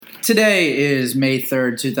Today is May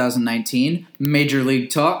 3rd, 2019. Major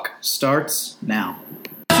League Talk starts now.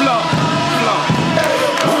 Flow.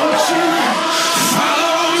 Won't you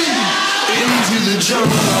follow me into the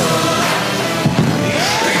jungle?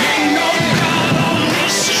 Ain't no God on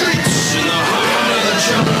these streets in the heart of the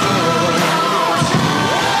jungle.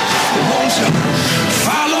 Won't you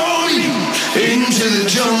follow me into the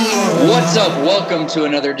jungle? What's up? Welcome to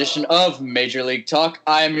another edition of Major League Talk.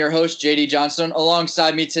 I am your host, JD Johnson.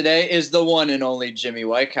 Alongside me today is the one and only Jimmy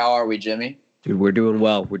White. How are we, Jimmy? Dude, we're doing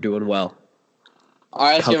well. All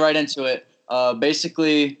right, let's get right into it.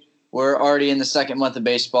 Basically, we're already in the second month of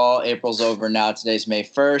baseball. April's over now. Today's May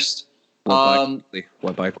 1st.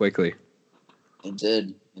 Went by quickly. It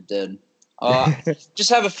did. Just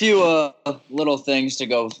have a few little things to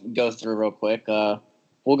go through real quick.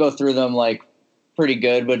 We'll go through them like pretty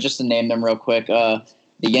good, but just to name them real quick, the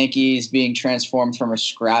Yankees being transformed from a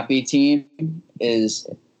scrappy team is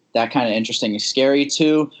that kind of interesting and scary.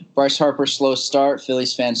 2, Bryce Harper slow start.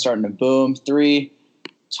 Phillies fans starting to boom. 3,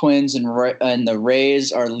 Twins and the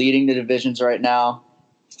Rays are leading the divisions right now.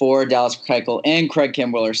 4, Dallas Keuchel and Craig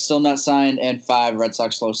Kimbrel are still not signed. And 5, Red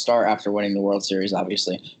Sox slow start after winning the World Series,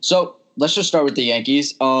 obviously. So let's just start with the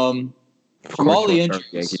Yankees. From all the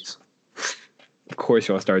injuries. Of course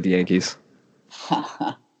you want to start with the Yankees.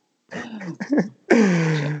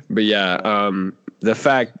 But yeah, the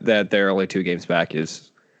fact that they're only 2 games back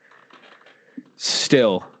is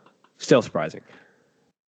still surprising.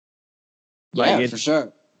 Yeah, for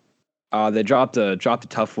sure. They dropped a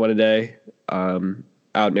tough one today, out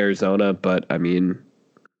in Arizona, but I mean,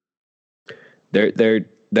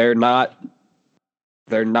 they're not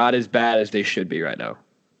as bad as they should be right now.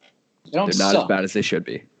 They're not as bad as they should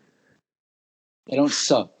be. They don't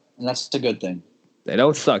suck, and that's a good thing. They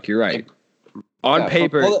don't suck. You're right. On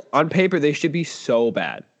paper, they should be so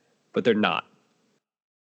bad, but they're not.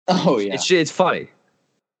 Oh yeah, it's funny.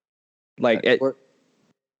 Like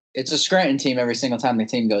it's a Scranton team every single time the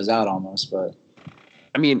team goes out, almost. But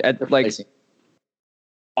I mean,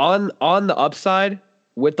 on the upside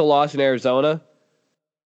with the loss in Arizona,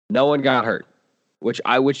 no one got hurt, which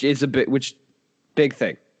is big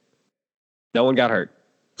thing. No one got hurt,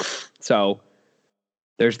 so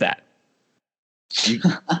there's that.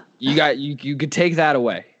 You could take that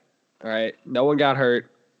away. All right. No one got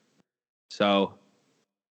hurt. So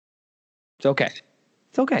it's okay.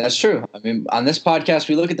 It's okay. That's true. I mean, on this podcast,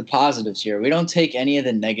 we look at the positives here. We don't take any of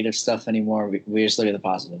the negative stuff anymore. We just look at the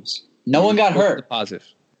positives. No one got hurt. The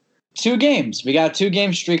positives. 2 games. We got a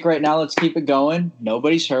 2-game streak right now. Let's keep it going.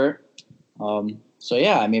 Nobody's hurt. So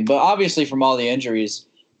yeah, I mean, but obviously from all the injuries,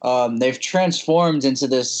 they've transformed into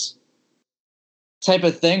this type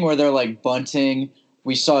of thing where they're like bunting.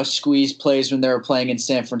 We saw squeeze plays when they were playing in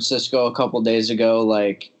San Francisco a couple days ago.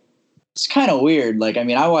 Like, it's kind of weird. Like, I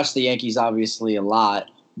mean, I watch the Yankees obviously a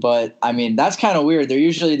lot, but I mean, that's kind of weird. They're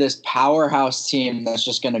usually this powerhouse team that's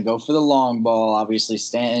just going to go for the long ball. Obviously,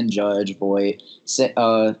 Stanton, Judge, Voit,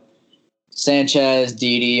 Sanchez,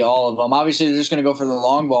 Didi, all of them. Obviously, they're just going to go for the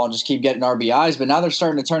long ball and just keep getting RBIs. But now they're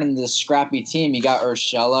starting to turn into this scrappy team. You got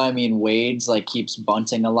Urshela. I mean, Wade's like keeps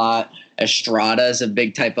bunting a lot. Estrada is a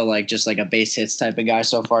big type of like just like a base hits type of guy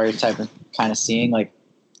so far. You're kind of seeing like.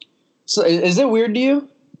 So is it weird to you?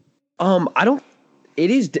 I don't.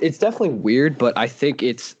 It's definitely weird, but I think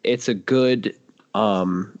it's a good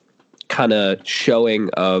kind of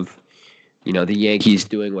showing of, you know, the Yankees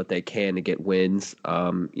doing what they can to get wins.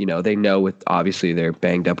 You know, they know with obviously their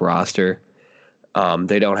banged up roster,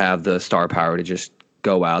 they don't have the star power to just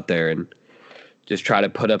go out there and just try to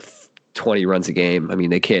put up 20 runs a game. I mean,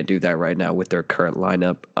 they can't do that right now with their current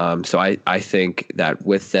lineup. So I think that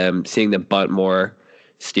with them, seeing them bunt more,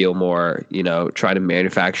 steal more, you know, try to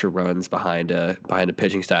manufacture runs behind a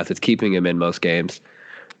pitching staff that's keeping him in most games,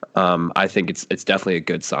 I think it's definitely a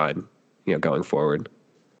good sign, you know, going forward.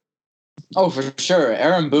 Oh, for sure.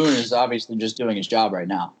 Aaron Boone is obviously just doing his job right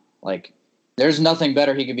now. Like, there's nothing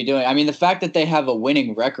better he could be doing. I mean, the fact that they have a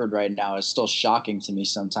winning record right now is still shocking to me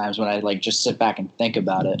sometimes when I like just sit back and think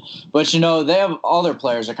about it. But, you know, they have all their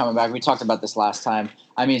players are coming back. We talked about this last time.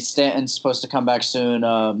 I mean, Stanton's supposed to come back soon.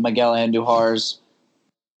 Miguel Andujar's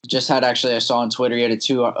just had, actually, I saw on Twitter, he had a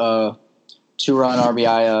two-run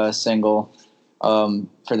RBI single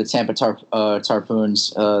for the Tampa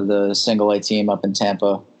Tarpoons, the single-A team up in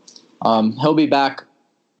Tampa. He'll be back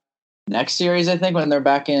next series, I think, when they're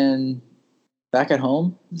back at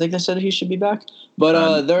home. I think they said he should be back.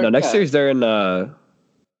 But next series they're in. No,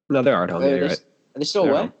 they aren't home. Right? Are they still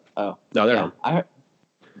away? Oh, no, they're home. I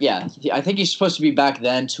think he's supposed to be back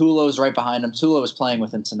then. Tulo's right behind him. Tulo was playing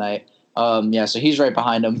with him tonight. So he's right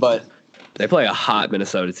behind him. But they play a hot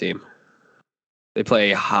Minnesota team. They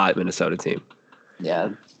play a hot Minnesota team. Yeah,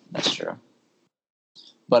 that's true.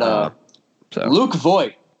 But So Luke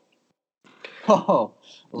Voigt. Oh,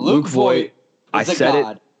 Luke Voigt is a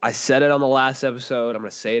god. I said it on the last episode. I'm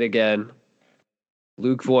going to say it again.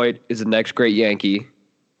 Luke Voigt is the next great Yankee.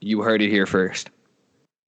 You heard it here first.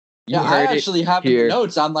 I actually have the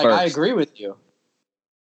notes. I'm like, I agree with you.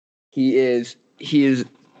 He is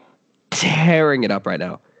tearing it up right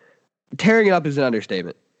now. Tearing it up is an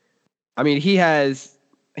understatement. I mean, he has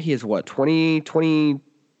what, 22,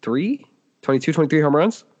 23 home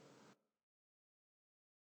runs?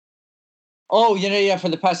 Oh, yeah, for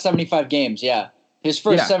the past 75 games, yeah. His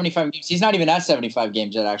first 75 games. He's not even at 75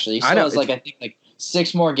 games yet, actually. He still has, I think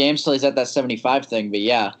 6 more games till he's at that 75 thing. But,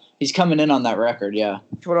 yeah, he's coming in on that record, yeah.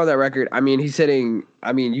 Coming on that record. I mean, he's hitting –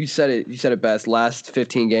 I mean, you said it best. Last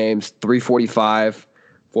 15 games, 345,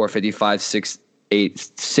 455,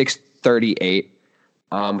 638,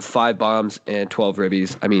 5 bombs, and 12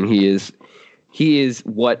 ribbies. I mean, he is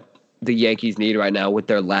what the Yankees need right now with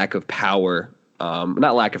their lack of power.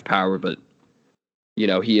 Not lack of power, but –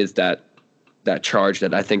 he is that charge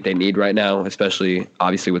that I think they need right now, especially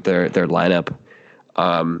obviously with their lineup.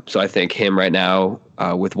 So I think him right now,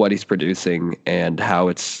 with what he's producing and how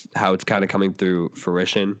it's kind of coming through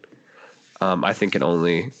fruition, I think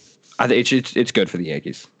it's good for the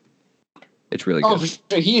Yankees. It's really good. Oh, for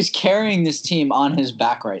sure. He is carrying this team on his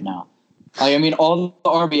back right now. I mean, all the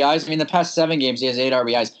RBIs. I mean, the past 7 games he has 8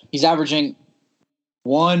 RBIs. He's averaging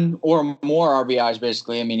 1 or more RBIs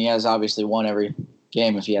basically. I mean, he has obviously 1 every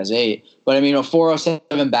game if he has 8, but I mean a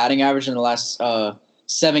 407 batting average in the last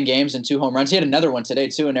 7 games and 2 home runs. He had another one today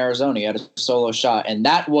too in Arizona. He had a solo shot, and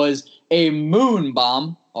that was a moon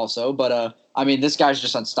bomb also. But I mean, this guy's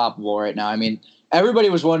just unstoppable right now. I mean, everybody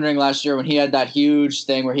was wondering last year when he had that huge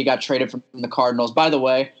thing where he got traded from the Cardinals. By the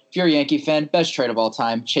way, if you're a Yankee fan, best trade of all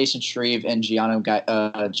time: Chasen Shreve and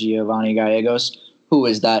Giovanni Gallegos. Who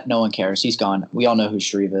is that? No one cares. He's gone. We all know who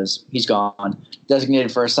Shreve is. He's gone. Designated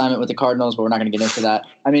for assignment with the Cardinals, but we're not going to get into that.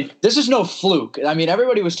 I mean, this is no fluke. I mean,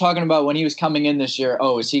 everybody was talking about when he was coming in this year,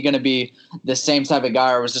 is he going to be the same type of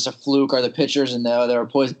guy, or was this a fluke? Are the pitchers and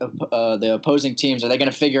the opposing teams, are they going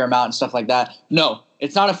to figure him out and stuff like that? No,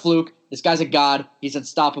 it's not a fluke. This guy's a god. He's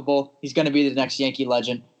unstoppable. He's going to be the next Yankee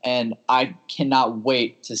legend, and I cannot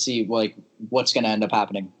wait to see what's going to end up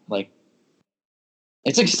happening.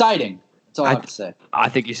 It's exciting. That's all I have to say. I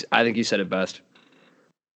think you said it best.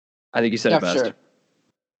 I think you said it best. Sure.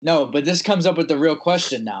 No, but this comes up with the real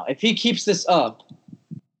question now. If he keeps this up,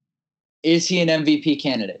 is he an MVP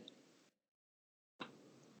candidate?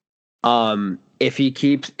 If he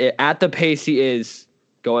keeps it at the pace he is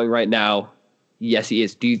going right now, yes, he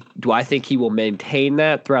is. Do I think he will maintain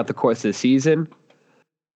that throughout the course of the season?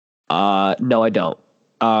 No, I don't.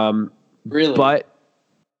 Really? But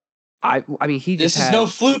I mean, This is no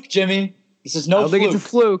fluke, Jimmy. This is no fluke. I don't think it's a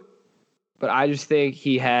fluke, but I just think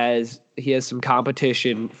he has some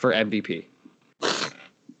competition for MVP.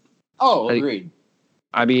 Oh, agreed.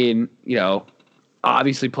 I mean,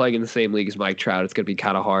 obviously playing in the same league as Mike Trout, it's going to be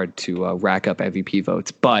kind of hard to rack up MVP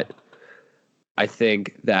votes. But I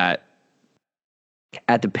think that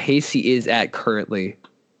at the pace he is at currently,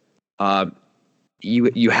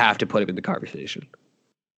 you have to put him in the conversation.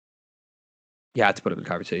 You have to put him in the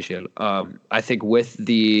conversation. I think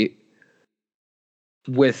obviously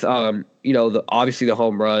the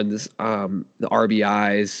home runs, the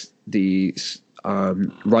RBIs, the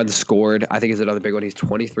runs scored, I think is another big one. He's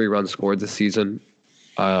 23 runs scored this season,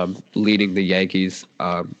 leading the Yankees.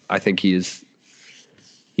 I think he's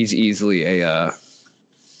easily a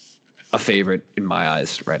favorite in my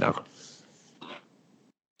eyes right now.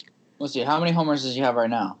 Let's see. How many homers does he have right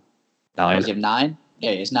now? 9. Does he have 9?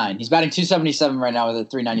 Yeah, he's 9. He's batting .277 right now with a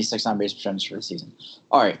 .396 on base percentage for the season.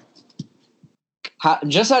 All right.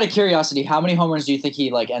 Just out of curiosity, how many homers do you think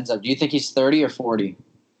he ends up? Do you think he's 30 or 40?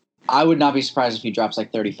 I would not be surprised if he drops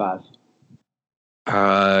 35.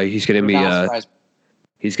 He's going to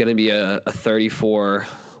be a 34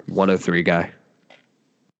 103 guy.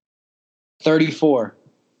 34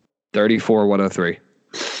 103.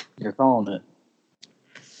 You're calling it.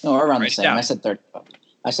 No, we're around the same. I said 35.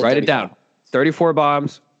 Write 35. It down. 34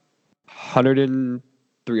 bombs,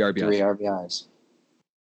 103 RBIs. 3 RBIs.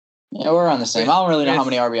 Yeah, we're on the same. I don't really know how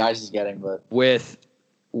many RBIs he's getting, but with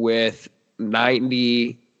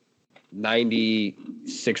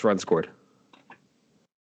 96 runs scored.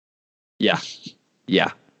 Yeah. You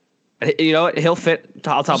know what? He'll fit.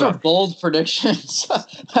 I'll top it up. Bold predictions.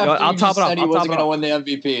 I'll top it up. He wasn't going to win the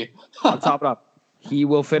MVP. I'll top it up. He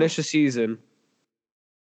will finish the season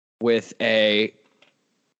with a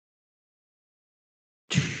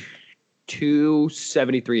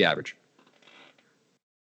 273 average.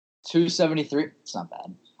 273. It's not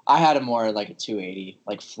bad. I had him more like a 280,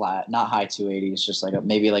 like flat, not high 280. It's just like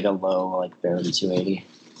maybe like a low, like barely 280.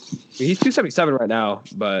 He's 277 right now,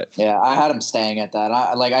 but Yeah, I had him staying at that.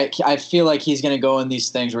 I feel like he's gonna go in these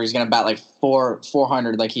things where he's gonna bat like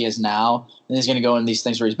 400 like he is now, and he's gonna go in these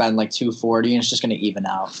things where he's batting like 240, and it's just gonna even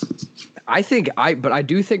out. I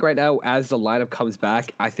do think right now, as the lineup comes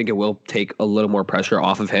back, I think it will take a little more pressure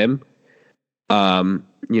off of him,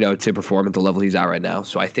 to perform at the level he's at right now.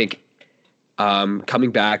 So I think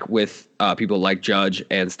coming back with people like Judge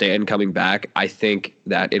and Stanton coming back, I think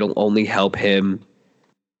that it'll only help him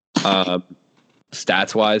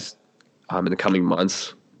stats wise in the coming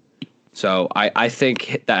months. So I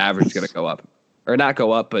think that average is going to go up, or not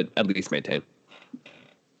go up, but at least maintain.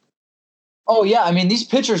 Oh yeah, I mean these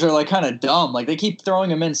pitchers are like kind of dumb. Like they keep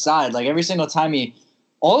throwing him inside. Like every single time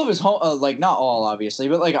all of his home, like not all obviously,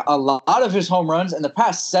 but like a lot of his home runs in the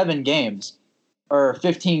past 7 games or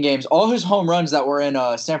 15 games, all his home runs that were in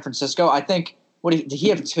San Francisco. I think did he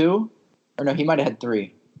have 2? Or no, he might have had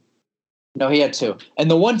 3. No, he had 2.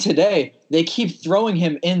 And the one today, they keep throwing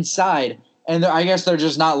him inside, and I guess they're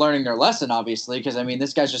just not learning their lesson, obviously, because I mean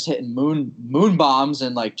this guy's just hitting moon bombs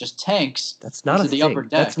and like just tanks. That's not a the thing. Upper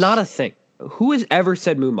decks. That's not a thing. Who has ever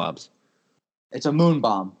said moon bombs? It's a moon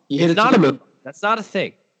bomb. It's not a moon. That's not a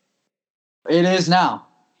thing. It is now.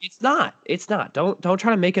 It's not. It's not. Don't try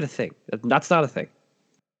to make it a thing. That's not a thing.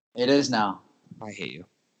 It is now. I hate you.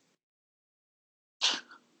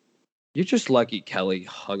 You're just lucky Kelly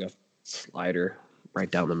hung a slider right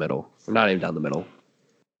down the middle. Or not even down the middle.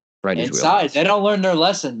 Right inside. They don't learn their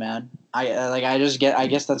lesson, man. I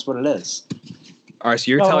guess that's what it is. All right, so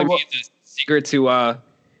you're telling me the secret to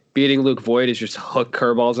beating Luke Voigt is just hook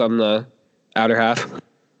curveballs on the outer half?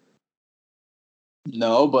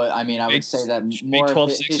 No, but I mean, I would say that more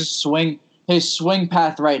of his swing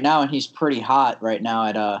path right now, and he's pretty hot right now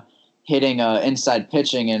at hitting inside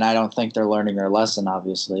pitching, and I don't think they're learning their lesson,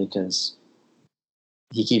 obviously, because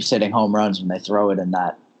he keeps hitting home runs when they throw it in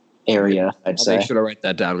that area, I'd say. Make sure to write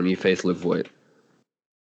that down when you face Luke Voigt.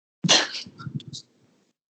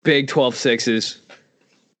 Big 12-6s.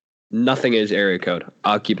 Nothing is area code.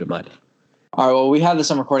 I'll keep it in mind. All right, well, we have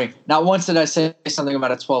this on recording. Not once did I say something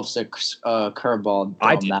about a 12-6 curveball.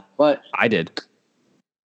 I did. But I did.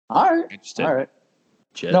 All right. All right.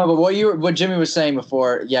 Shit. No, but what Jimmy was saying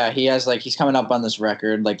before, yeah, he's coming up on this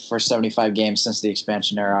record, like for 75 games since the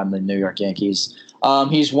expansion era on the New York Yankees.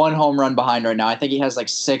 He's 1 home run behind right now. I think he has like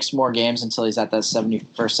 6 more games until he's at that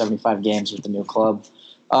first 75 games with the new club.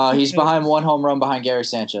 He's behind 1 home run behind Gary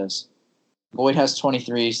Sanchez. Boyd has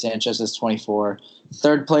 23. Sanchez has 24.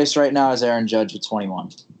 Third place right now is Aaron Judge with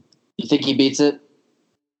 21. You think he beats it?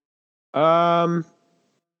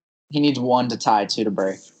 He needs 1 to tie, 2 to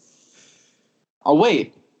break. Oh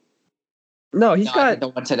wait. No, I think the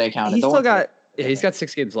one today counted. He's got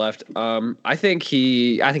 6 games left. I think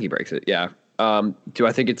he breaks it. Yeah. Do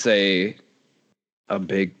I think it's a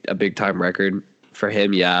big time record for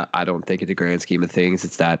him? Yeah. I don't think in the grand scheme of things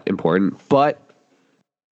it's that important, but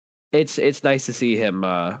it's nice to see him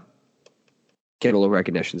get a little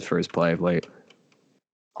recognitions for his play of late.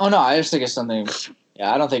 Oh no, I just think it's something.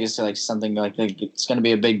 Yeah, I don't think it's like something like it's going to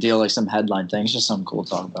be a big deal, like some headline thing. It's just something cool to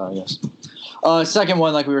talk about, I guess. Second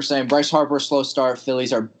one, like we were saying, Bryce Harper, slow start.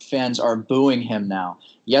 Phillies fans are booing him now.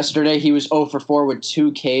 Yesterday, he was 0 for 4 with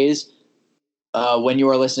 2 Ks. When you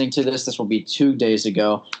are listening to this will be 2 days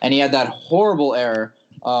ago, and he had that horrible error.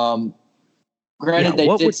 Granted, they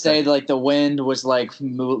did say like the wind was like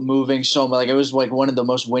moving so much. Like it was like one of the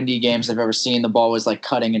most windy games I've ever seen. The ball was like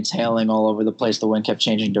cutting and tailing all over the place. The wind kept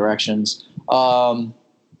changing directions. Are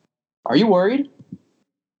you worried?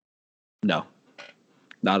 No,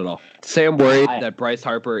 not at all. To say I'm worried that Bryce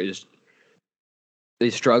Harper is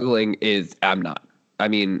struggling I'm not. I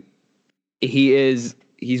mean, he's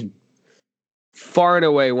far and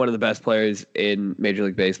away one of the best players in Major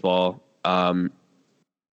League Baseball.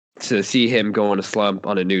 To see him go on a slump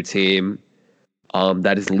on a new team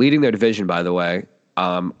that is leading their division, by the way,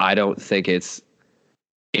 I don't think it's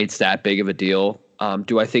that big of a deal.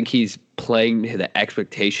 Do I think he's playing the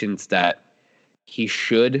expectations that he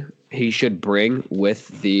should bring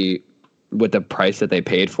with the price that they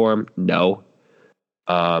paid for him? No.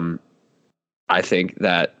 I think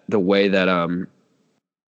that the way that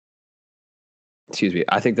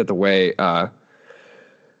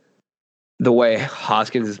the way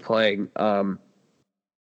Hoskins is playing,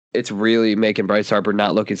 it's really making Bryce Harper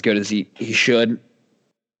not look as good as he should.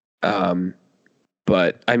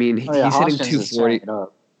 But I mean, he's hitting 240.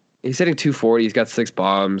 He's hitting 240. He's got 6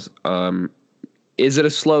 bombs. Is it a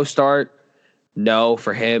slow start? No,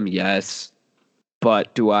 for him, yes.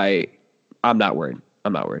 But I'm not worried.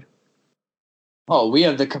 Oh, we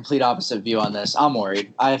have the complete opposite view on this. I'm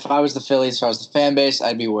worried. If I was the Phillies, if I was the fan base,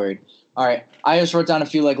 I'd be worried. All right, I just wrote down a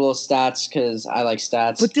few like little stats because I like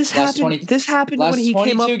stats. But this happened when he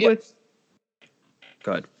came up with.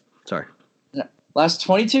 Go ahead. Sorry. Last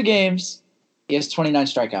 22 games, he has 29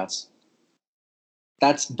 strikeouts.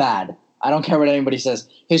 That's bad. I don't care what anybody says.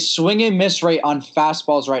 His swing and miss rate on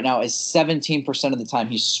fastballs right now is 17% of the time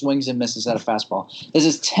he swings and misses at a fastball. This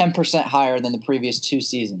is 10% higher than the previous 2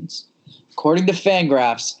 seasons. According to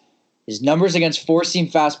Fangraphs, his numbers against four-seam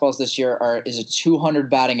fastballs this year is a 200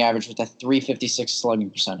 batting average with a 356 slugging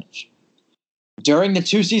percentage. During the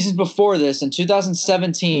 2 seasons before this, in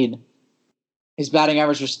 2017, his batting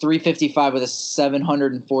average was 355 with a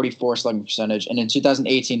 744 slugging percentage, and in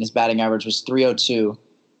 2018, his batting average was 302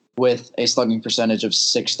 with a slugging percentage of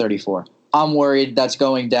 634. I'm worried that's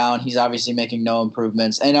going down. He's obviously making no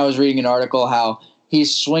improvements, and I was reading an article how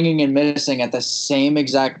he's swinging and missing at the same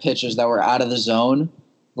exact pitches that were out of the zone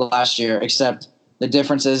last year, except the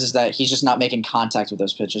difference is that he's just not making contact with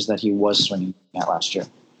those pitches that he was swinging at last year.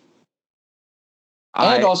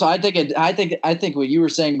 And also, I think what you were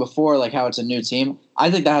saying before, like how it's a new team, I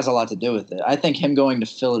think that has a lot to do with it. I think him going to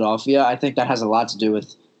Philadelphia, I think that has a lot to do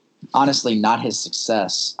with, honestly, not his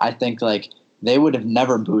success. I think like they would have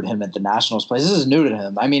never booed him at the Nationals place. This is new to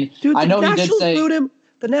him. I mean, dude, I know he did say booed him.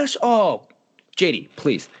 The Nationals. Oh, JD,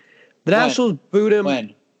 please. The Nationals booed him.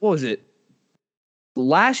 When? What was it?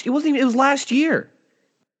 It was last year.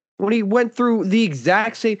 When he went through the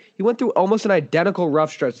exact same, he went through almost an identical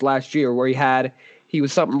rough stretch last year where he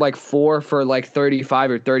was something like 4 for like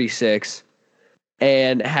 35 or 36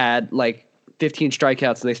 and had like 15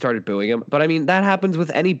 strikeouts and they started booing him. But I mean, that happens with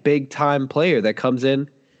any big time player that comes in,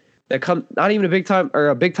 not even a big time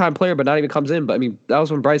player, but not even comes in. But I mean, that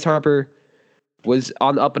was when Bryce Harper was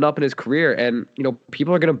on the up and up in his career. And, you know,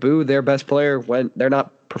 people are going to boo their best player when they're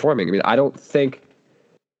not performing. I mean, I don't think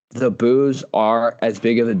the boos are as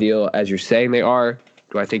big of a deal as you're saying they are.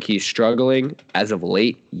 Do I think he's struggling as of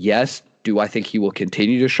late? Yes. Do I think he will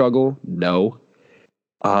continue to struggle? No.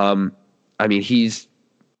 I mean, he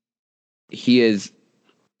is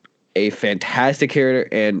a fantastic hitter,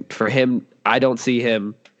 and for him, I don't see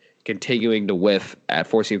him continuing to whiff at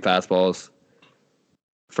four-seam fastballs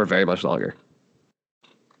for very much longer.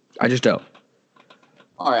 I just don't.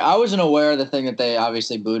 All right, I wasn't aware of the thing that they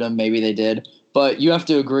obviously booed him. Maybe they did. But you have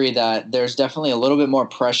to agree that there's definitely a little bit more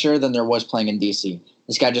pressure than there was playing in D.C.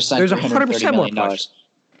 This guy just signed $330 million.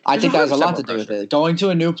 I think that has a lot to do with it. Going to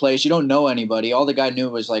a new place, you don't know anybody. All the guy knew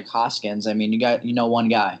was like Hoskins. I mean, you know one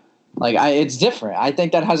guy. Like it's different. I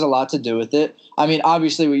think that has a lot to do with it. I mean,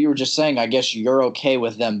 obviously, what you were just saying, I guess you're okay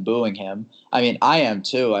with them booing him. I mean, I am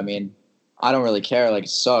too. I mean, I don't really care. Like, it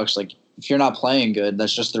sucks. Like, if you're not playing good,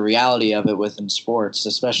 that's just the reality of it within sports,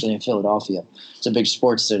 especially in Philadelphia. It's a big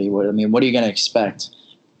sports city. What are you going to expect?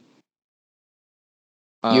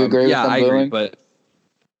 You agree with them booing? Agree, but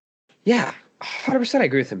yeah, 100% I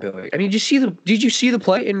agree with him booing. I mean, did you see the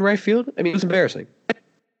play in right field? I mean, it was embarrassing. It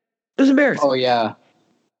was embarrassing. Oh, yeah.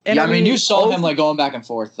 And yeah, I mean, you saw him like going back and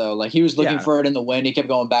forth though. Like he was looking for it in the wind. He kept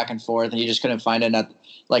going back and forth, and he just couldn't find it. And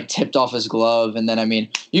like tipped off his glove, and then I mean,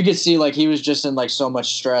 you could see like he was just in like so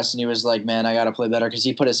much stress, and he was like, "Man, I got to play better." Because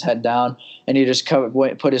he put his head down and he just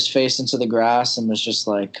put his face into the grass and was just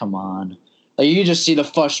like, "Come on!" Like you just see the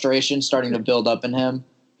frustration starting to build up in him.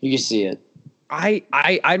 You can see it.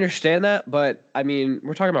 I understand that, but I mean,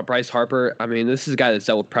 we're talking about Bryce Harper. I mean, this is a guy that's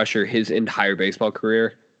dealt with pressure his entire baseball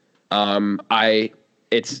career. I'm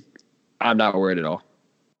not worried at all.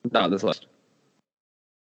 Not on this list.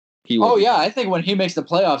 I think when he makes the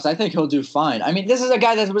playoffs, I think he'll do fine. I mean, this is a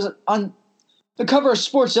guy that was on the cover of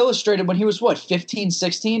Sports Illustrated when he was 15,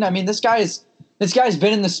 16. I mean, this guy's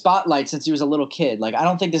been in the spotlight since he was a little kid. Like, I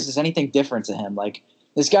don't think this is anything different to him. Like,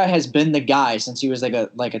 this guy has been the guy since he was like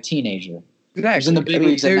a teenager. Exactly. He was in the big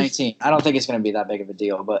leagues at 19. I don't think it's going to be that big of a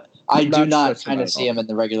deal, but I do not kind of see him in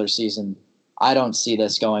the regular season. I don't see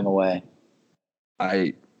this going away.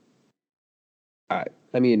 I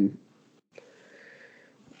mean,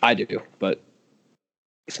 I do, but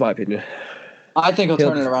it's my opinion. I think he'll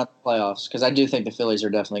turn it around in the playoffs because I do think the Phillies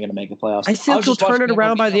are definitely going to make the playoffs. I think he'll turn it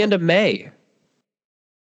around by the end of May.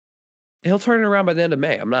 He'll turn it around by the end of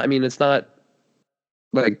May. It's not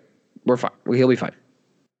like we're fine. He'll be fine.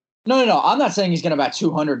 No. I'm not saying he's going to bat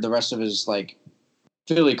 200 the rest of his like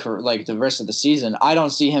Philly like the rest of the season. I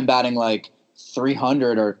don't see him batting like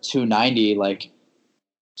 300 or 290 like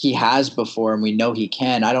he has before, and we know he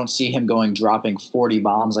can. I don't see him dropping 40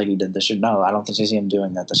 bombs like he did this year. No, I don't think I see him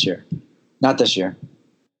doing that this year. Not this year.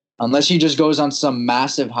 Unless he just goes on some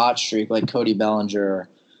massive hot streak like Cody Bellinger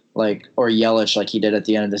or Yelich like he did at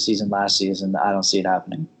the end of the season last season. I don't see it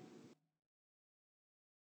happening.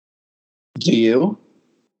 Do you?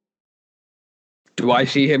 Do I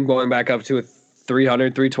see him going back up to a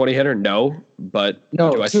 300, 320 hitter? No, but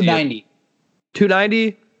No, do I see it? 290.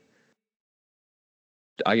 290?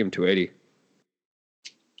 I give him 280.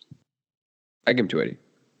 I give him 280.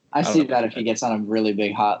 I don't see know. that if he gets on a really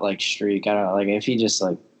big hot like streak. I don't know, like if he just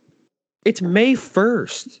like It's May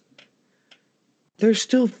 1st. There's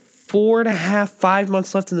still 4.5, 5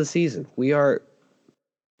 months left in the season. We're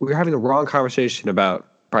having the wrong conversation about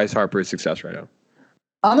Bryce Harper's success right now.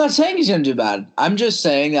 I'm not saying he's going to do bad. I'm just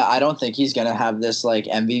saying that I don't think he's going to have this like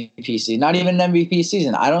MVP season. Not even an MVP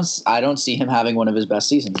season. I don't see him having one of his best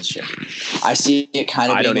seasons this year. I see it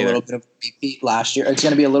kind of I being don't a little bit of a repeat last year. It's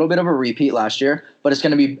going to be a little bit of a repeat last year, but it's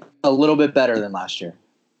going to be a little bit better than last year.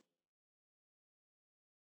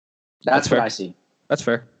 That's what fair. I see. That's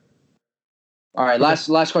fair. All right,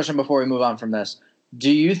 last question before we move on from this.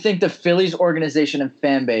 Do you think the Phillies organization and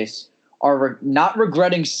fan base are not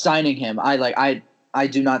regretting signing him? I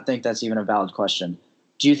do not think that's even a valid question.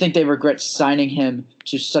 Do you think they regret signing him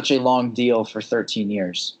to such a long deal for 13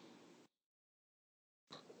 years?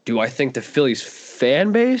 Do I think the Phillies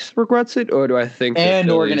fan base regrets it, or do I think And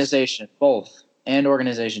the Phillies, organization, both. And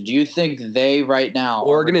organization. Do you think they right now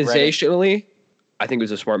are regretting- organizationally, I think it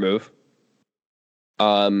was a smart move.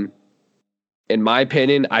 In my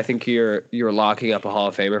opinion, I think you're locking up a Hall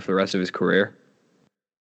of Famer for the rest of his career.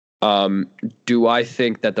 Do I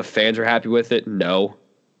think that the fans are happy with it? No.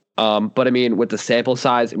 But I mean, with the sample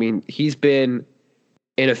size, I mean, he's been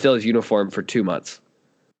in a Phillies uniform for 2 months.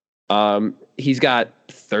 He's got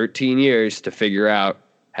 13 years to figure out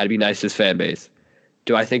how to be nice to his fan base.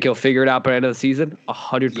 Do I think he'll figure it out by the end of the season?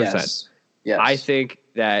 100%. Yes. I think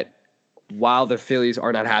that while the Phillies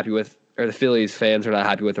are not happy with, or the Phillies fans are not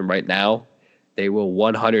happy with him right now, they will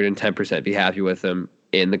 110% be happy with him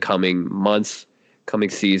in the coming months, coming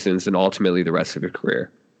seasons, and ultimately the rest of his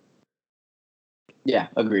career. Yeah,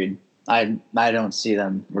 agreed. I don't see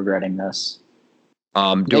them regretting this.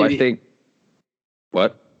 Do Maybe. I think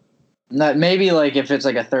what? Maybe like if it's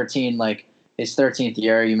like a 13, like his 13th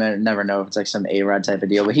year, you may never know if it's like some A-Rod type of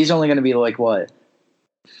deal. But he's only going to be like what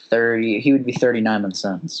 30. He would be 39 when it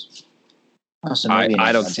ends. Oh, so maybe I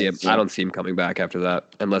an don't A-Rod see him. type deal. I don't see him coming back after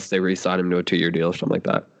that unless they re-sign him to a 2-year deal or something like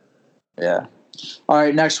that. Yeah. All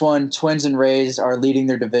right, next one. Twins and Rays are leading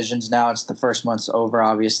their divisions now. It's the first month's over,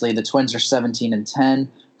 obviously. The Twins are 17-10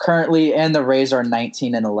 currently, and the Rays are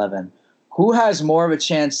 19-11. Who has more of a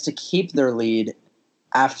chance to keep their lead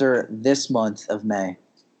after this month of May?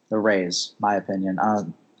 The Rays, my opinion.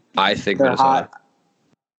 I think They're Minnesota.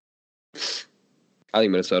 hot. I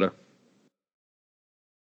think Minnesota.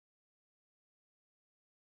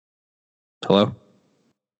 Hello?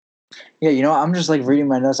 Yeah, you know, I'm just like reading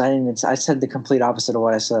my notes. I said the complete opposite of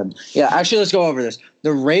what I said. Yeah, actually, let's go over this.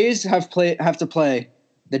 The Rays have to play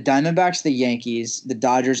the Diamondbacks, the Yankees, the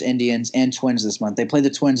Dodgers, Indians, and Twins this month. They play the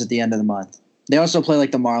Twins at the end of the month. They also play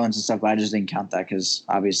like the Marlins and stuff, but I just didn't count that because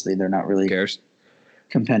obviously they're not really Who cares?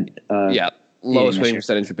 yeah. Lowest this winning year.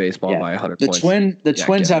 percentage of baseball Yeah. by 100 The points.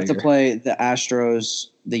 Twins get have to bigger. play the Astros,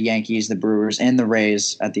 the Yankees, the Brewers, and the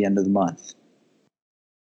Rays at the end of the month.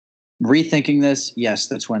 Rethinking this, yes,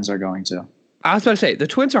 the Twins are going to. I was about to say the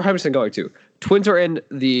Twins are 100% going to. Twins are in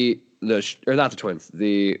the or not the Twins.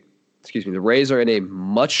 The Rays are in a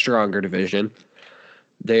much stronger division.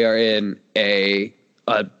 They are in a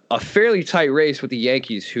fairly tight race with the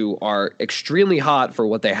Yankees, who are extremely hot for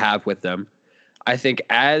what they have with them. I think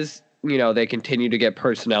as they continue to get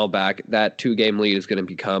personnel back, that 2-game lead is going to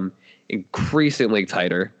become increasingly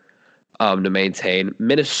tighter to maintain.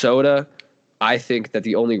 Minnesota, I think that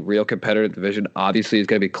the only real competitor in the division obviously is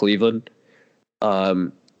going to be Cleveland.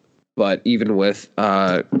 But even with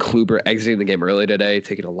Kluber exiting the game early today,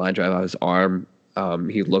 taking a line drive out of his arm,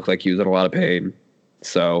 he looked like he was in a lot of pain.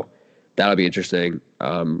 So that'll be interesting.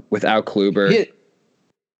 Without Kluber,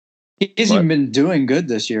 He hasn't been doing good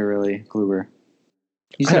this year, really, Kluber.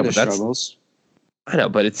 He's I know, had his but that's- struggles. I know,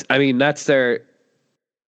 but that's their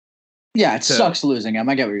Yeah, it So- sucks losing him.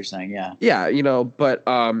 I get what you're saying. Yeah. But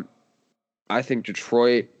I think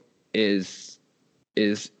Detroit is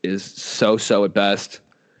so at best.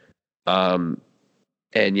 And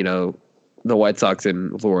the White Sox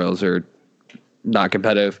and the Royals are not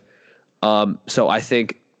competitive. So I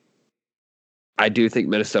do think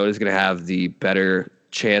Minnesota is going to have the better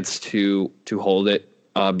chance to hold it.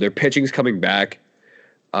 Their pitching's coming back.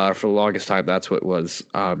 For the longest time, that's what was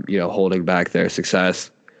holding back their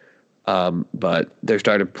success. But they're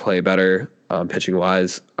starting to play better pitching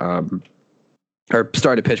wise. Or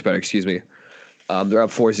starting to pitch better, excuse me. They're up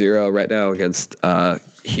 4-0 right now against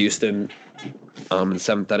Houston in the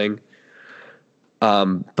 7th inning.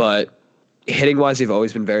 But hitting wise, they've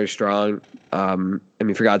always been very strong. I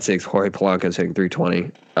mean, for God's sakes, Jorge Polanco's hitting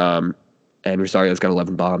 320, and Rosario's got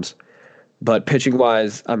 11 bombs. But pitching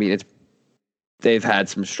wise, I mean, they've had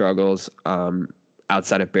some struggles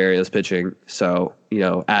outside of Barrios pitching. So,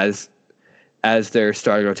 as their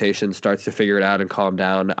starting rotation starts to figure it out and calm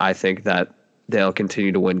down, I think that they'll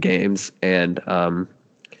continue to win games. And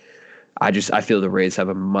I feel the Rays have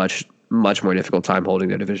a much, much more difficult time holding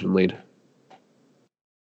their division lead.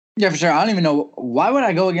 Yeah, for sure. I don't even know why would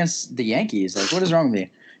I go against the Yankees. Like, what is wrong with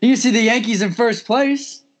me? You see the Yankees in first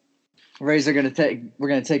place. Rays are gonna take. We're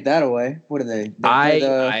gonna take that away. What are they?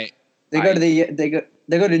 They go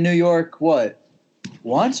to New York. What?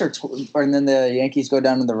 Once or and then the Yankees go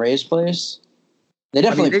down to the Rays place. They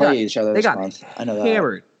definitely play each other this month. I know that.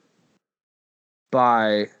 Hammered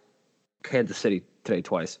by Kansas City today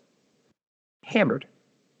twice. Hammered.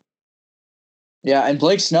 Yeah, and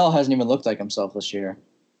Blake Snell hasn't even looked like himself this year.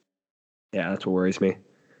 Yeah, that's what worries me.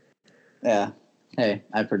 Yeah. Hey,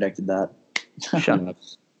 I predicted that. Shut up.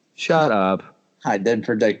 Shut up. I did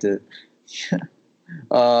predict it.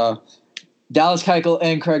 Dallas Keuchel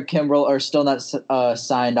and Craig Kimbrell are still not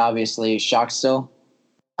signed, obviously. Shocked still?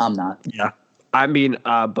 I'm not. Yeah. I mean,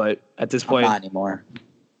 but at this point, I'm not anymore.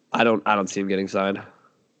 I don't see him getting signed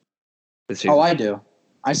this season. Oh, I do.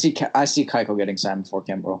 I see Keuchel getting signed before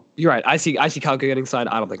Kimbrell. You're right. I see Keuchel getting signed.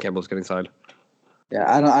 I don't think Kimbrell's getting signed. Yeah,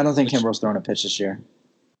 I don't think Kimbrell's throwing a pitch this year.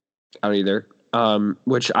 I don't either.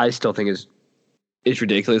 Which I still think is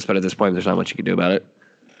ridiculous, but at this point, there's not much you can do about it.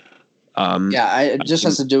 It just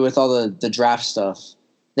has to do with all the draft stuff.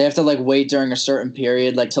 They have to wait during a certain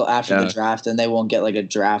period, till after the draft, and they won't get a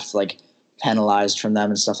draft penalized from them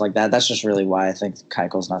and stuff like that. That's just really why I think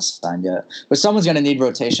Keuchel's not signed yet. But someone's going to need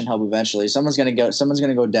rotation help eventually. Someone's going to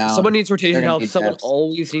go down. Someone needs rotation help. Someone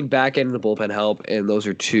always needs back end of the bullpen help, and those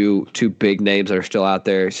are two big names that are still out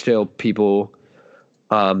there. Still people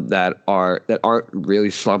that aren't really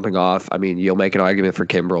slumping off. I mean, you'll make an argument for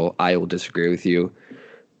Kimbrell. I will disagree with you,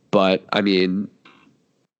 but I mean,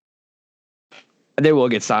 they will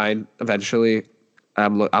get signed eventually.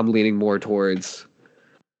 I'm leaning more towards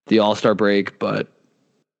the All-Star break, but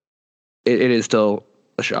it is still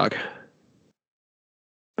a shock.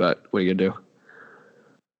 But what are you gonna do?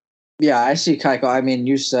 Yeah, I see Keuchel. I mean,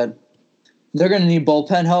 you said they're going to need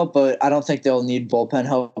bullpen help, but I don't think they'll need bullpen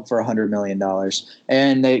help for $100 million.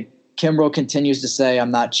 And Kimbrell continues to say,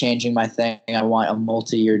 I'm not changing my thing. I want a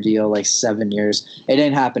multi-year deal, 7 years. It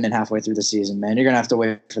ain't happening halfway through the season, man. You're going to have to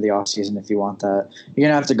wait for the offseason if you want that. You're going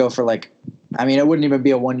to have to go for it wouldn't even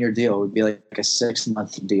be a 1-year deal. It would be a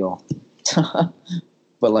 6-month deal.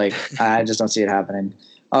 But I just don't see it happening.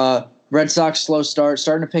 Red Sox slow start,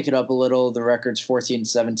 starting to pick it up a little. The record's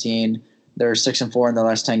 14-17. They're 6-4 in their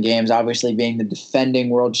last 10 games, obviously being the defending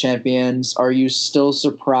world champions. Are you still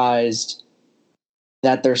surprised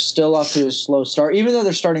that they're still off to a slow start, even though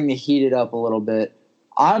they're starting to heat it up a little bit?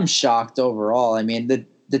 I'm shocked overall. I mean,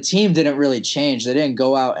 the team didn't really change. They didn't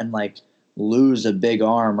go out and lose a big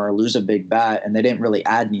arm or lose a big bat, and they didn't really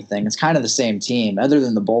add anything. It's kind of the same team, other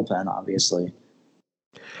than the bullpen, obviously.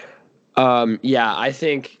 Yeah, I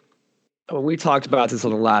think we talked about this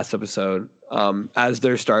on the last episode. As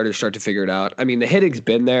their starters start to figure it out. I mean, the hitting's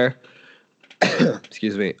been there.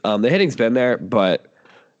 Excuse me. The hitting's been there, but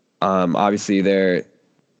obviously their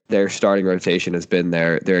starting rotation has been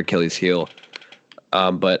their Achilles heel.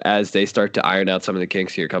 But as they start to iron out some of the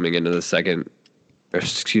kinks here coming into the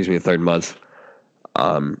third month,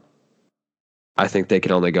 I think they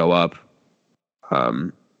can only go up.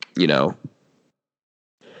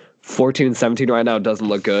 14-17 right now doesn't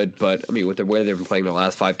look good, but I mean, with the way they've been playing the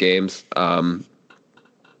last 5 games, they're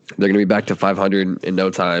going to be back to 500 in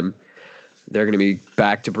no time. They're going to be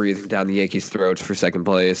back to breathing down the Yankees' throats for second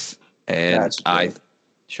place. And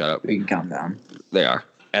shut up. We can calm down. They are.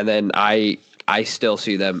 And then I still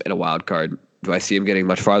see them in a wild card. Do I see them getting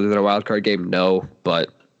much farther than a wild card game? No,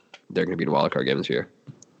 but they're going to be in a wild card game this year.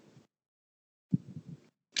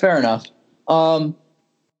 Fair enough.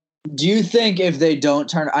 Do you think if they don't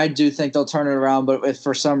turn – I do think they'll turn it around, but if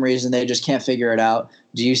for some reason they just can't figure it out,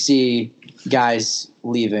 do you see guys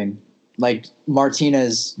leaving? JD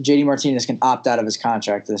Martinez can opt out of his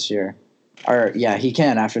contract this year. Or, yeah, he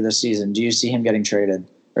can after this season. Do you see him getting traded?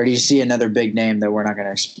 Or do you see another big name that we're not going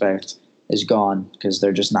to expect is gone because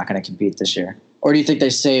they're just not going to compete this year? Or do you think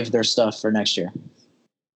they save their stuff for next year?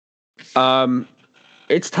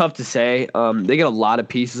 It's tough to say. They get a lot of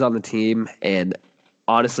pieces on the team, and –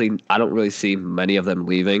 honestly, I don't really see many of them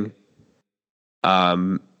leaving.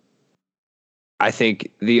 I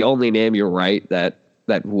think the only name, you're right, that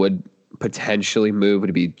would potentially move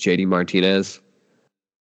would be JD Martinez.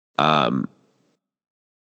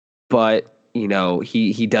 but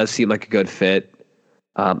he does seem like a good fit.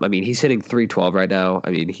 I mean, he's hitting 312 right now. I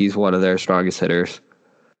mean, he's one of their strongest hitters.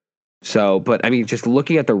 So, but I mean, just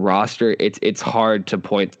looking at the roster, it's hard to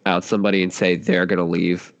point out somebody and say they're going to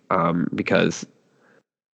leave because,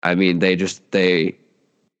 I mean, they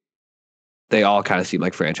all kind of seem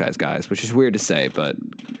like franchise guys, which is weird to say, but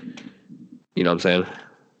you know what I'm saying?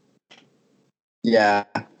 Yeah.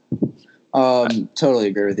 Totally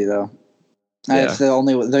agree with you though. Yeah. It's the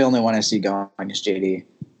only one I see going is JD.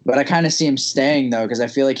 But I kind of see him staying though, because I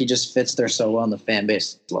feel like he just fits there so well and the fan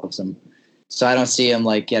base loves him. So I don't see him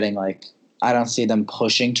I don't see them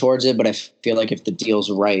pushing towards it, but I feel like if the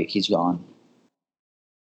deal's right, he's gone.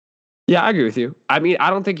 Yeah, I agree with you. I mean, I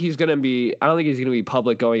don't think he's gonna be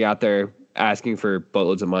public going out there asking for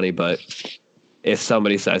boatloads of money, but if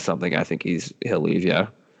somebody says something, I think he'll leave, yeah.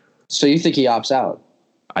 So you think he opts out?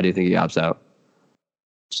 I do think he opts out.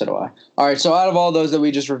 So do I. All right, so out of all those that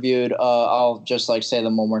we just reviewed, I'll just say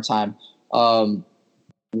them one more time.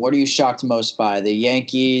 What are you shocked most by? The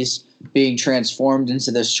Yankees being transformed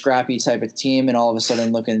into this scrappy type of team and all of a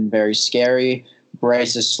sudden looking very scary.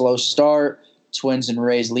 Bryce's slow start. Twins and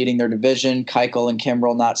Rays leading their division. Keuchel and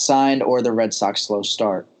Kimbrel not signed, or the Red Sox slow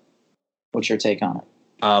start. What's your take on it?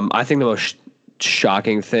 I think the most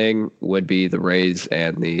shocking thing would be the Rays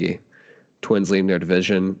and the Twins leading their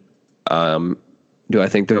division. Do I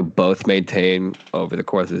think they'll both maintain over the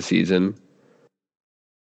course of the season?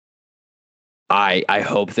 I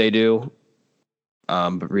hope they do.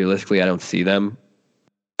 But realistically, I don't see them.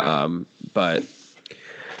 But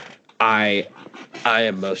I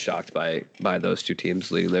am most shocked by those two teams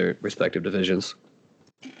leading their respective divisions.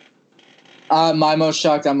 I'm most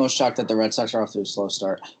shocked that the Red Sox are off to a slow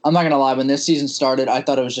start. I'm not going to lie. When this season started, I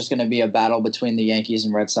thought it was just going to be a battle between the Yankees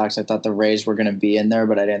and Red Sox. I thought the Rays were going to be in there,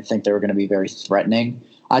 but I didn't think they were going to be very threatening.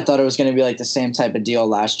 I thought it was going to be like the same type of deal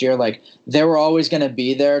last year. Like they were always going to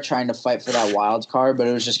be there trying to fight for that wild card, but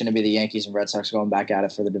it was just going to be the Yankees and Red Sox going back at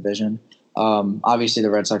it for the division. Obviously,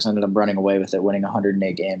 the Red Sox ended up running away with it, winning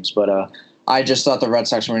 108 games. But I just thought the Red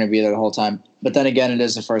Sox were going to be there the whole time. But then again, it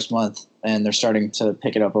is the first month, and they're starting to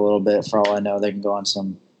pick it up a little bit. For all I know, they can go on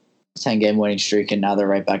some 10-game winning streak, and now they're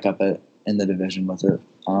right back up in the division with it.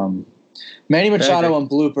 Manny Machado and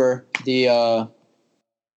Blooper, the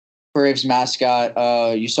Braves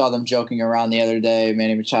mascot, you saw them joking around the other day.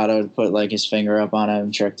 Manny Machado put his finger up on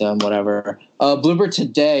him, tricked him, whatever. Blooper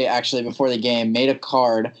today, actually, before the game, made a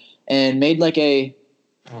card and made a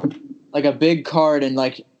big card and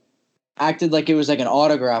acted like it was an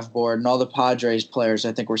autograph board, and all the Padres players,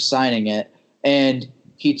 I think, were signing it. And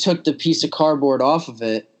he took the piece of cardboard off of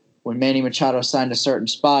it when Manny Machado signed a certain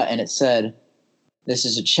spot, and it said, "This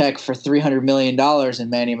is a check for $300 million," and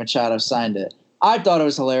Manny Machado signed it. I thought it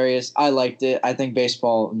was hilarious. I liked it. I think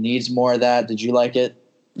baseball needs more of that. Did you like it?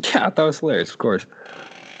 Yeah, I thought it was hilarious, of course.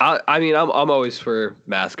 I mean, I'm always for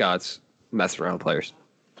mascots messing around with players.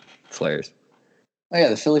 It's hilarious. Oh, yeah,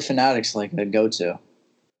 the Philly Fanatics a go-to.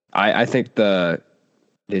 I think did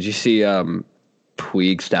you see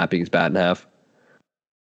Puig snapping his bat in half?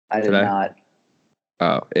 I did not.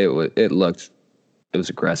 Oh, it was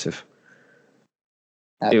aggressive.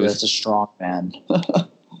 That's a strong man.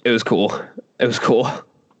 It was cool. It was cool.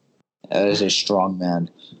 That is a strong man.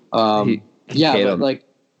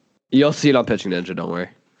 You'll see it on Pitching Ninja. Don't worry,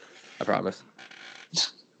 I promise.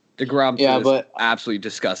 DeGrom threw absolutely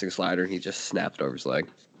disgusting slider, and he just snapped over his leg.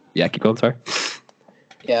 Yeah, keep going. Sorry.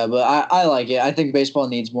 Yeah, but I like it. I think baseball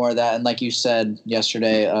needs more of that. And like you said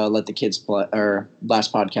yesterday, let the kids play, or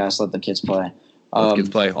last podcast, let the kids play. Let the kids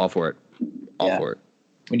play. All for it. All for it.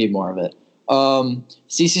 We need more of it.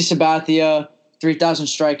 CC Sabathia, 3,000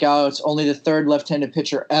 strikeouts, only the third left-handed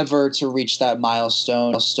pitcher ever to reach that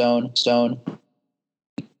milestone.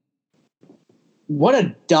 What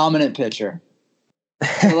a dominant pitcher.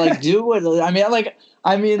 I'm not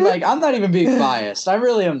even being biased. I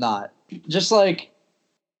really am not. Just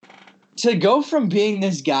to go from being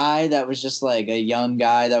this guy that was just a young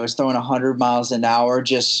guy that was throwing 100 miles an hour,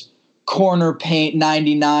 just corner paint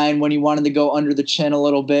 99 when he wanted to go under the chin a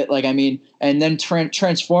little bit, and then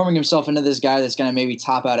transforming himself into this guy that's going to maybe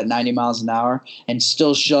top out at 90 miles an hour and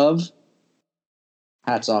still shove.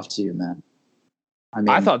 Hats off to you, man.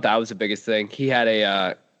 I thought that was the biggest thing. He had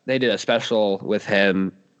they did a special with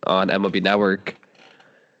him on MLB Network.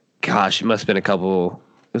 Gosh, it must have been it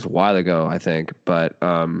was a while ago, I think, but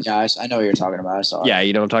yeah, I know what you're talking about. I saw it. Yeah,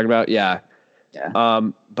 you know what I'm talking about? Yeah. Yeah.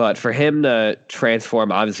 But for him to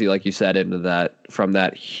transform, obviously, like you said, into from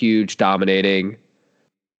that huge dominating,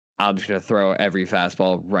 I'm just going to throw every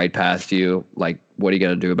fastball right past you. What are you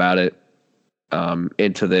going to do about it?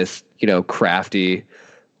 Into this, crafty,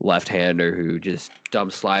 left-hander who just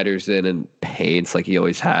dumps sliders in and paints like he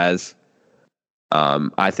always has.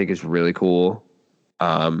 I think is really cool.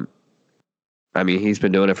 I mean, he's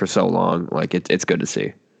been doing it for so long. Like it's good to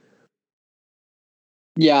see.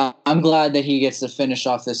 Yeah, I'm glad that he gets to finish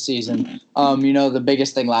off this season. The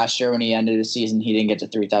biggest thing last year when he ended the season, he didn't get to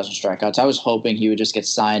 3,000 strikeouts. I was hoping he would just get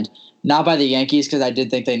signed, not by the Yankees because I did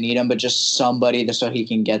think they need him, but just somebody so he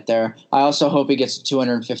can get there. I also hope he gets to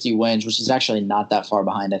 250 wins, which is actually not that far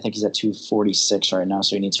behind. I think he's at 246 right now,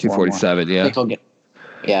 so he needs 247. Yeah, I think he'll get.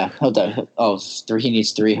 Yeah, he'll do. Oh, three. He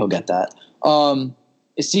needs 3. He'll get that.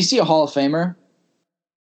 Is CC a Hall of Famer?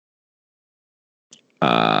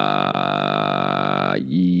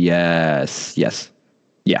 Yes.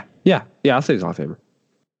 Yeah. I'll say he's Hall of Famer.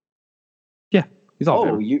 Yeah, he's Hall of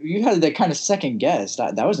Famer. You had that kind of second guess.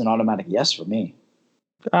 That was an automatic yes for me.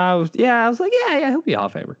 I was like, yeah, he'll be a Hall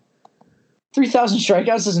of Famer. 3,000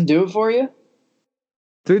 strikeouts doesn't do it for you.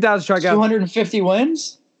 3,000 strikeouts, 250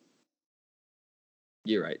 wins.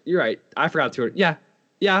 You're right. I forgot 200. Yeah,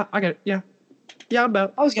 I get it. Yeah, I'm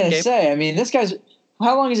about. I was gonna say. I mean, this guy's.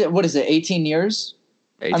 How long is it? What is it? 18 years.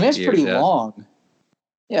 18 that's years, pretty long.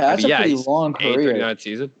 Yeah, that's a pretty long career. 39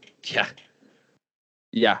 season.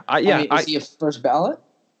 Yeah. Is he a first ballot?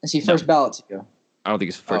 Is he first ballot to you? I don't think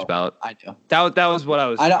he's first ballot. I do. That was what I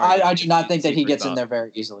was. I do not think that he gets in there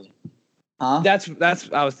very easily. Huh? That's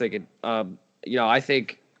I was thinking. I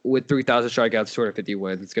think with 3,000 strikeouts, 250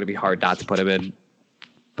 wins, it's going to be hard not to put him in.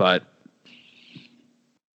 But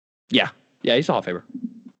yeah, he's a Hall of Famer.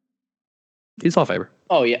 He's a Hall of Famer.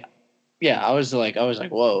 Oh yeah. Yeah, I was like,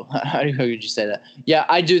 whoa, how could you say that? Yeah,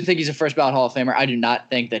 I do think he's a first ballot Hall of Famer. I do not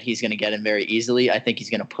think that he's going to get in very easily. I think he's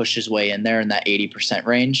going to push his way in there in that 80%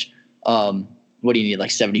 range. What do you need,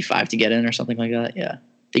 like 75 to get in or something like that? Yeah, I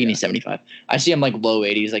think you need 75. I see him like low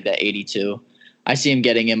 80s, like that 82. I see him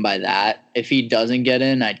getting in by that. If he doesn't get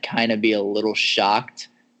in, I'd kind of be a little shocked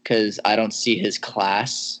because I don't see his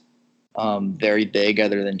class very big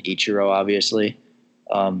other than Ichiro, obviously.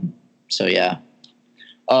 So, yeah.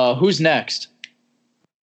 Who's next?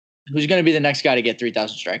 Who's going to be the next guy to get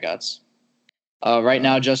 3,000 strikeouts? Right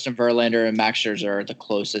now, Justin Verlander and Max Scherzer are the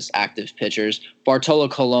closest active pitchers. Bartolo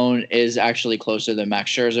Colon is actually closer than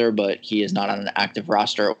Max Scherzer, but he is not on an active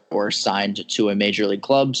roster or signed to a major league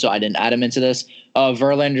club, so I didn't add him into this.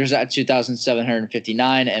 Verlander's at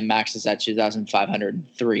 2,759, and Max is at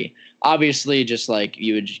 2,503. Obviously, just like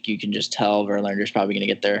you can just tell Verlander's probably going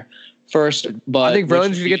to get there first. But I think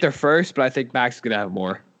Verlander's going to get there first, but I think Max is going to have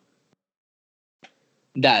more.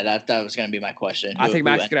 That was going to be my question. I think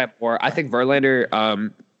Max is going to have more. I think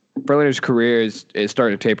Verlander's career is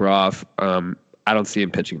starting to taper off. I don't see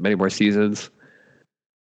him pitching many more seasons.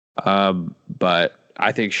 But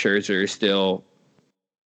I think Scherzer is still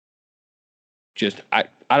just I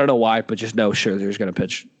don't know why, but just know Scherzer's going to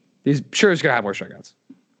pitch. Scherzer's going to have more strikeouts.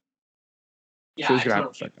 Yeah, I think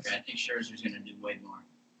Scherzer's going to do way more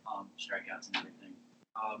strikeouts and everything.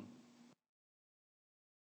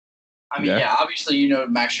 Obviously,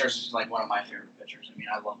 Max Scherzer is like one of my favorite pitchers. I mean,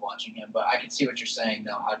 I love watching him, but I can see what you're saying,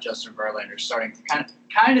 though, how Justin Verlander is starting to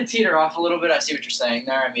kind of teeter off a little bit. I see what you're saying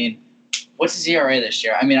there. I mean, what's his ERA this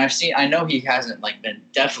year? I mean, I know he hasn't been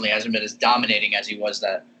as dominating as he was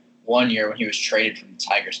that one year when he was traded from the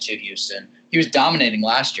Tigers to Houston. He was dominating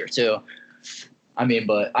last year, too. I mean,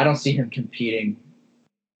 but I don't see him competing.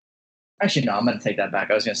 Actually, no, I'm going to take that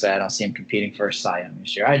back. I was going to say I don't see him competing for a Cy Young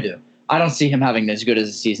this year. I do. I don't see him having as good as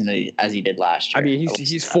a season as he did last year. I mean,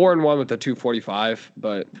 he's 4-1 with the 245,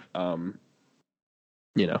 but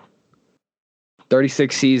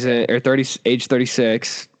 36 season or age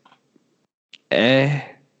 36. He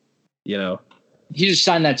just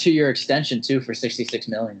signed that 2-year extension too for $66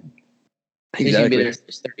 million. He's gonna be there till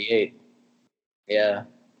 38. Yeah,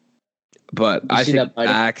 but I think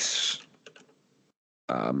Max.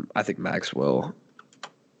 I think Max will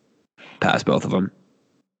pass both of them.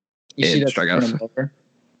 You see that screwing him over?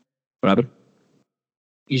 What happened?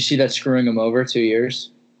 You see that screwing him over 2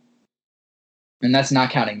 years? And that's not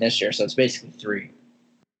counting this year, so it's basically 3.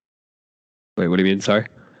 Wait, what do you mean? Sorry?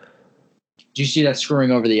 Do you see that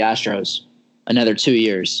screwing over the Astros? Another 2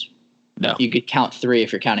 years. No. You could count 3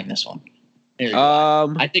 if you're counting this one.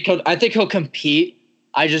 I think he'll compete.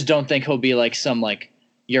 I just don't think he'll be like some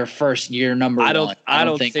your number one.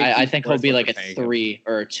 I think he'll be like a 3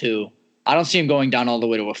 or a 2. I don't see him going down all the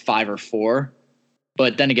way to a 5 or 4.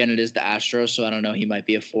 But then again, it is the Astros, so I don't know. He might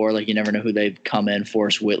be a 4. You never know who they come in.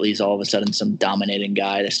 Forrest Whitley's all of a sudden some dominating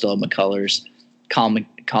guy. They still have McCullers. Colin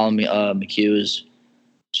McHugh is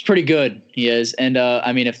pretty good. He is. And,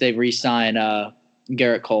 if they re-sign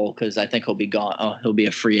Garrett Cole, because I think he'll be gone. Oh, he'll be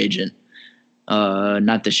a free agent.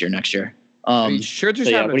 Not this year, next year. I mean, Scherzer's so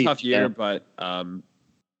yeah, having what a do you tough think? year, but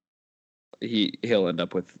he'll end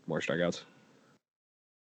up with more strikeouts.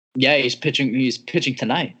 Yeah, he's pitching. He's pitching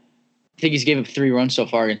tonight. I think he's gave up 3 runs so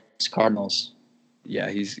far against Cardinals. Yeah,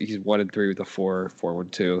 he's 1-3 with a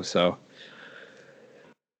 4.12. So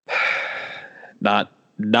not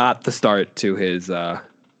the start to his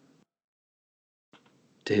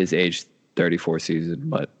age 34 season,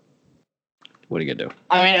 but what are you gonna do?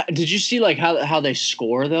 I mean, did you see like how they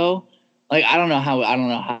score though? Like I don't know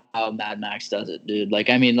how Mad Max does it, dude. Like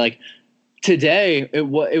I mean, like today it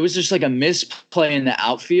was just like a misplay in the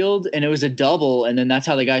outfield, and it was a double, and then that's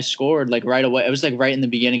how the guy scored like right away. It was like right in the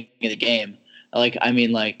beginning of the game. Like I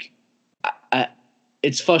mean, like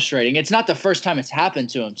it's frustrating. It's not the first time it's happened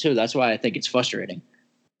to him too. That's why I think it's frustrating.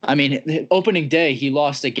 I mean, opening day he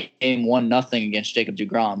lost a game 1-0 against Jacob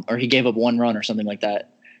deGrom, or he gave up 1 run or something like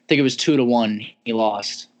that. I think it was 2-1. He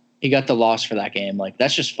lost. He got the loss for that game. Like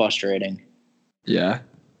that's just frustrating. Yeah,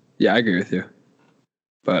 I agree with you.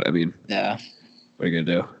 But I mean, Yeah. what are you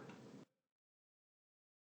gonna do?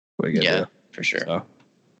 What are you gonna do? For sure. So,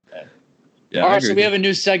 Yeah. yeah. All I right, agree so with we you. have a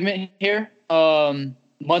new segment here.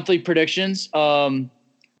 Monthly predictions.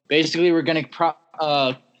 Basically, we're gonna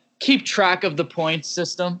keep track of the points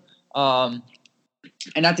system. And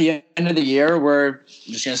at the end of the year, we're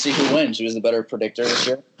just gonna see who wins, who's the better predictor this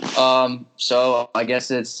year. So I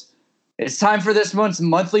guess it's time for this month's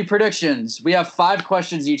monthly predictions. We have 5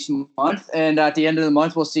 questions each month, and at the end of the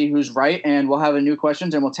month, we'll see who's right, and we'll have a new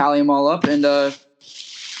questions, and we'll tally them all up and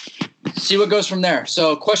see what goes from there.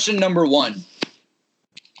 So, question number 1: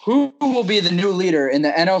 who will be the new leader in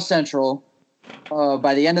the NL Central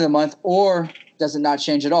by the end of the month, or does it not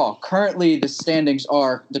change at all? Currently, the standings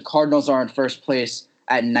are: the Cardinals are in first place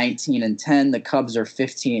at 19-10. The Cubs are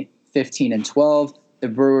 15-12. The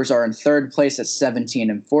Brewers are in third place at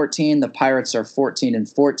 17-14. The Pirates are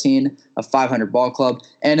 14-14, a 500 ball club.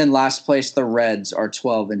 And in last place, the Reds are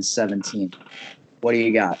 12-17. What do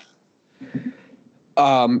you got?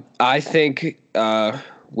 I think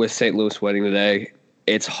with St. Louis winning today,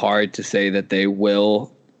 it's hard to say that they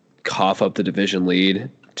will cough up the division lead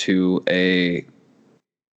to a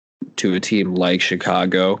team like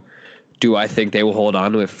Chicago. Do I think they will hold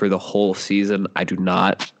on to it for the whole season? I do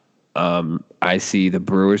not. I see the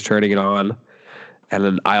Brewers turning it on, and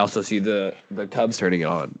then I also see the Cubs turning it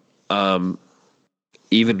on.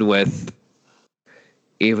 Even with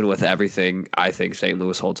everything, I think St.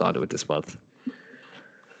 Louis holds on to it this month.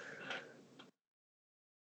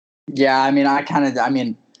 Yeah, I mean, I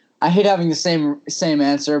hate having the same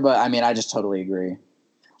answer, but I mean, I just totally agree.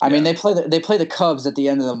 I mean, they play the Cubs at the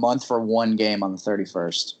end of the month for 1 game on the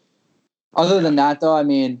 31st. Other than that, though, I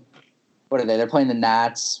mean, what are they? They're playing the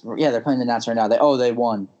Nats. Yeah, they're playing the Nats right now. They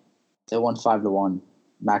won. They won 5-1.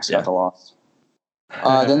 Max got the loss.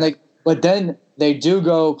 Then they do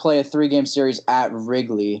go play a 3-game series at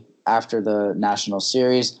Wrigley after the National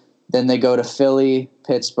Series. Then they go to Philly,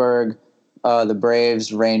 Pittsburgh, the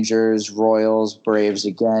Braves, Rangers, Royals, Braves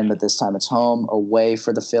again, but this time it's home, away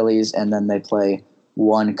for the Phillies, and then they play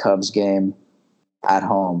 1 Cubs game at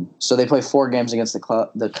home. So they play 4 games against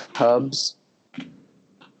the Cubs.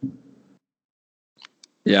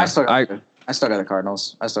 Yeah, I still got the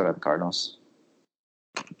Cardinals.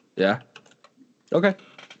 Yeah. Okay,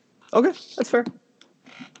 that's fair.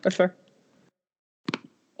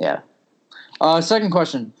 Yeah. Second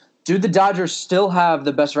question: do the Dodgers still have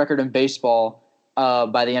the best record in baseball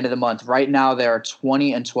by the end of the month? Right now, they are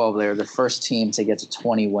 20-12. They are the first team to get to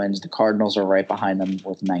 20 wins. The Cardinals are right behind them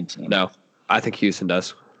with 19. No, I think Houston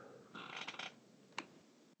does.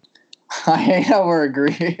 I hate how we're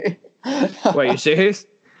agreeing. Wait, you serious?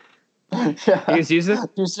 Yeah. You Houston?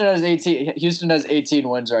 Houston has 18. Houston has 18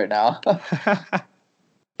 wins right now.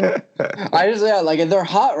 They're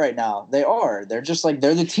hot right now. They are. They're just like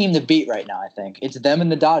they're the team to beat right now. I think it's them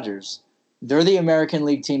and the Dodgers. They're the American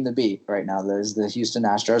League team to beat right now. There's the Houston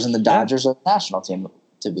Astros, and the Dodgers are the national team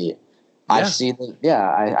to beat. Yeah. I see the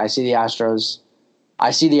Astros.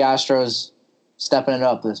 I see the Astros stepping it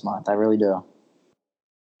up this month. I really do.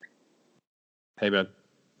 Hey man,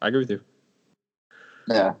 I agree with you.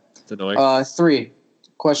 Yeah. It's annoying.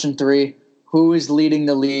 Question 3. Who is leading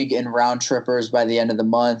the league in round trippers by the end of the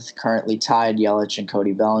month? Currently tied Yelich and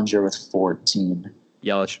Cody Bellinger with 14.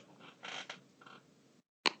 Yelich.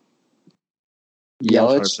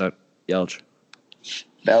 100%. Yelich.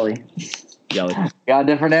 Belly. Yelich. Got a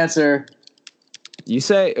different answer. You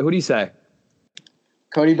say? Who do you say?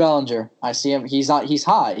 Cody Bellinger. I see him. He's hot.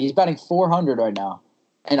 He's batting 400 right now.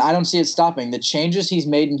 And I don't see it stopping. The changes he's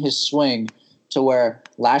made in his swing to where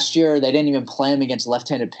last year they didn't even play him against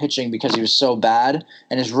left-handed pitching because he was so bad.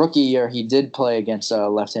 And his rookie year, he did play against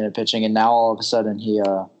left-handed pitching, and now all of a sudden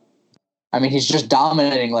he's just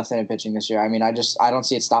dominating left-handed pitching this year. I mean, I don't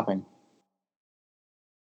see it stopping.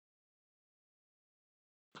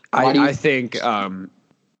 I think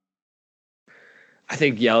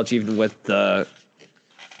Yelich, even with the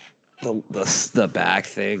back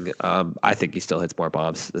thing, I think he still hits more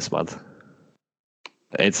bombs this month.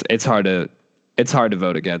 It's hard to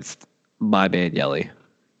vote against my man Yelich.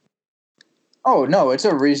 Oh no, it's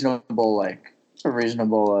a reasonable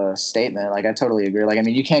statement. Like, I totally agree. Like, I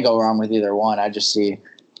mean, you can't go wrong with either one. I just see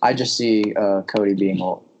Cody being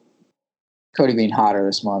hotter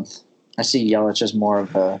this month. I see Yelich as more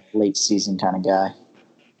of a late season kind of guy.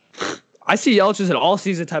 I see Yelich as an all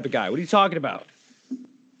season type of guy. What are you talking about?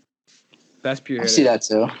 Best pure hitter. I see that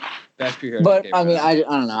too. Best pure hitter. But I mean, I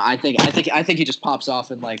don't know. I think he just pops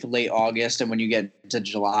off in like late August, and when you get to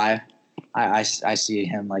July, I see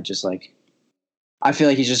him like just like, I feel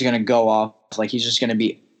like he's just gonna go off. Like, he's just gonna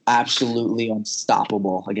be absolutely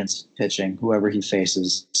unstoppable against pitching, whoever he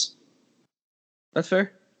faces. That's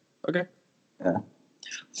fair. Okay. Yeah.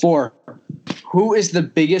 4, who is the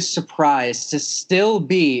biggest surprise to still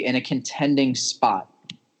be in a contending spot?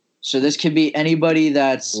 So this could be anybody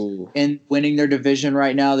that's in winning their division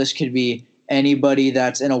right now. This could be anybody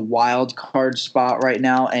that's in a wild card spot right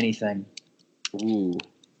now. Anything. Ooh.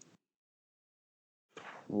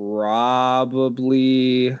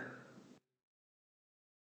 Probably. You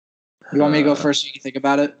want me to go first so you can think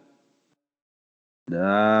about it?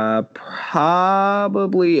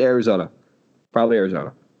 Probably Arizona. Probably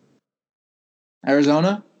Arizona.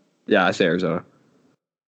 Arizona? Yeah, I say Arizona.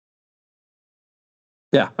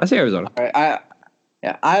 Yeah, I say Arizona. All right,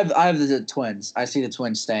 I have the Twins. I see the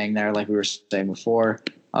Twins staying there, like we were saying before.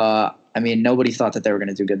 I mean, nobody thought that they were going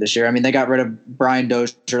to do good this year. I mean, they got rid of Brian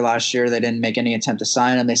Dozier last year. They didn't make any attempt to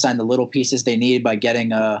sign him. They signed the little pieces they need by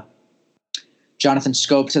getting Jonathan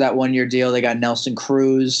Scope to that 1-year deal. They got Nelson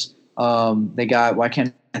Cruz. They got, why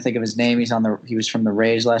can't I think of his name? He was from the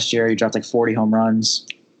Rays last year. He dropped like 40 home runs.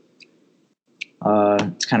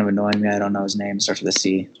 It's kind of annoying me. I don't know his name. It starts with a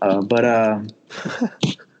C.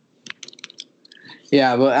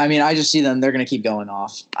 Yeah, but I mean, I just see them. They're going to keep going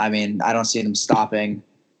off. I mean, I don't see them stopping.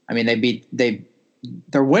 I mean,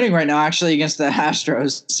 they're winning right now actually against the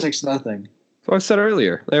Astros 6-0. So I said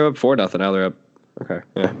earlier, they were up 4-0. Now they're up. Okay,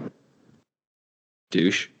 yeah.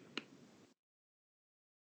 Douche.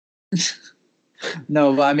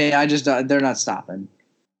 No, but I mean, they're not stopping.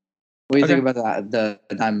 What do you think about the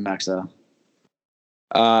Diamondbacks though?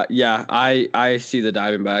 Yeah, I see the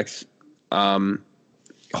Diamondbacks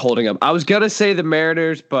holding up. I was gonna say the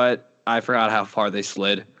Mariners, but I forgot how far they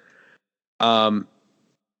slid.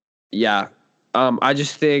 Yeah. I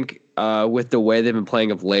just think with the way they've been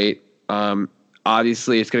playing of late,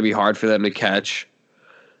 obviously it's gonna be hard for them to catch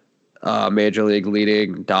Major League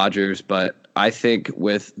leading Dodgers, but I think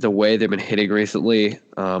with the way they've been hitting recently,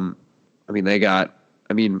 Marte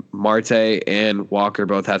and Walker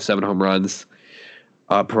both have 7 home runs.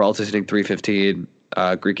 Peralta's hitting 315.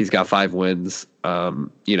 Greinke's got 5 wins.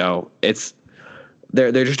 It's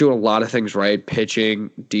they're just doing a lot of things right. Pitching,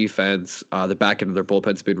 defense, the back end of their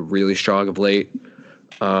bullpen's been really strong of late.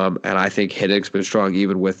 And I think hitting's been strong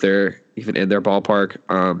even in their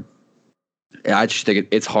ballpark. I just think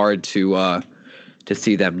it's hard to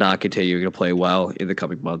see them not continuing to play well in the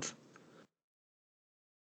coming months.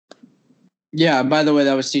 Yeah, by the way,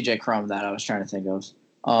 that was CJ Crum that I was trying to think of.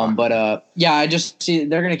 Yeah, I just see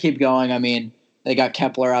they're going to keep going. I mean, they got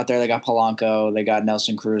Kepler out there. They got Polanco. They got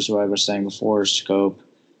Nelson Cruz, who I was saying before, Scope,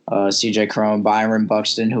 CJ Crum, Byron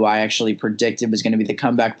Buxton, who I actually predicted was going to be the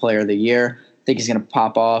comeback player of the year. I think he's going to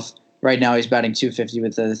pop off. Right now, he's batting .250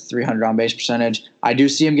 with a 300 on-base percentage. I do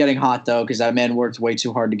see him getting hot, though, because that man worked way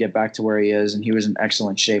too hard to get back to where he is, and he was in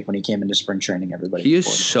excellent shape when he came into spring training. Everybody,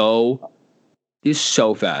 he's so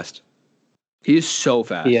fast. He is so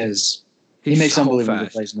fast. He is. He makes so unbelievable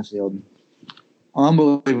plays in the field.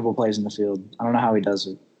 Unbelievable plays in the field. I don't know how he does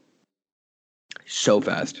it. So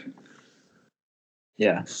fast.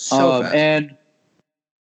 Yeah. So fast. And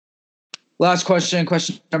last question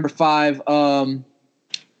number 5.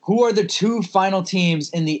 Who are the 2 final teams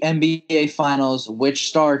in the NBA Finals, which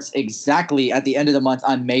starts exactly at the end of the month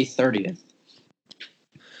on May 30th?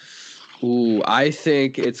 Ooh, I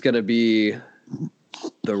think it's going to be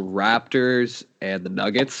the Raptors and the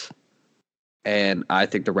Nuggets. And I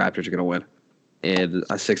think the Raptors are going to win in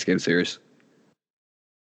a 6-game series.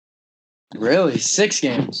 Really? 6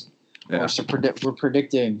 games? Yeah. So we're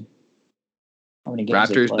predicting how many games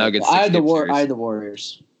Raptors, Nuggets, I had the series.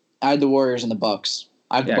 Warriors. I had the Warriors and the Bucks.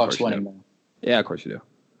 I have the Bucks winning though. Yeah, of course you do.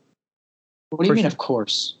 What do you mean, of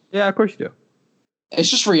course? Yeah, of course you do. It's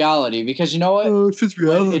just reality because you know what? Oh, it's just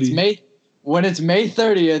reality. When it's May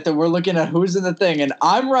 30th and we're looking at who's in the thing and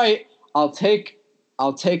I'm right, I'll take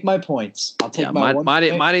my points. I'll take my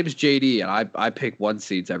name's JD and I pick 1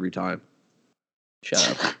 seeds every time.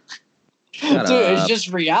 Shut up. Dude, it's just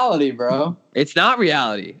reality, bro. It's not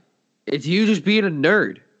reality. It's you just being a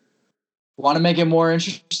nerd. Want to make it more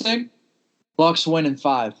interesting? Bucks win in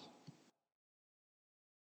 5.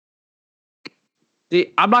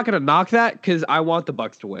 See, I'm not gonna knock that because I want the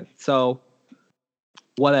Bucks to win. So,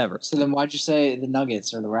 whatever. So then, why'd you say the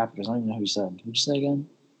Nuggets or the Raptors? I don't even know who you said. Who'd you say again?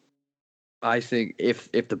 I think if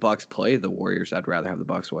the Bucks play the Warriors, I'd rather have the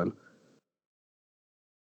Bucks win.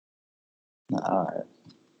 All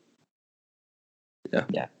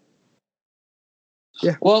right.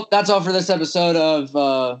 Yeah. Well, that's all for this episode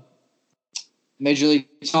of Major League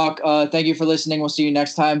Talk. Thank you for listening. We'll see you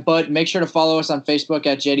next time. But make sure to follow us on Facebook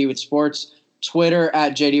at JD with Sports, Twitter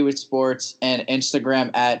at JD with Sports, and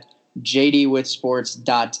Instagram at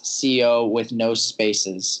jdwithsports.co with no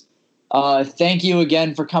spaces. Thank you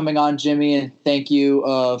again for coming on, Jimmy, and thank you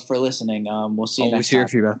for listening. We'll see you next time.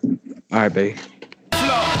 Always here for you, man. All right, baby.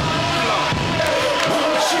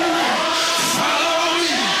 Follow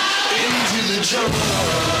me into the jungle.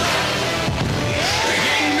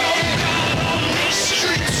 Ain't no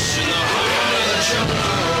streets in the heart of the jungle.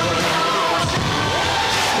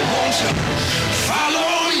 Won't you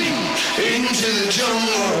follow me into the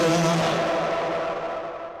jungle?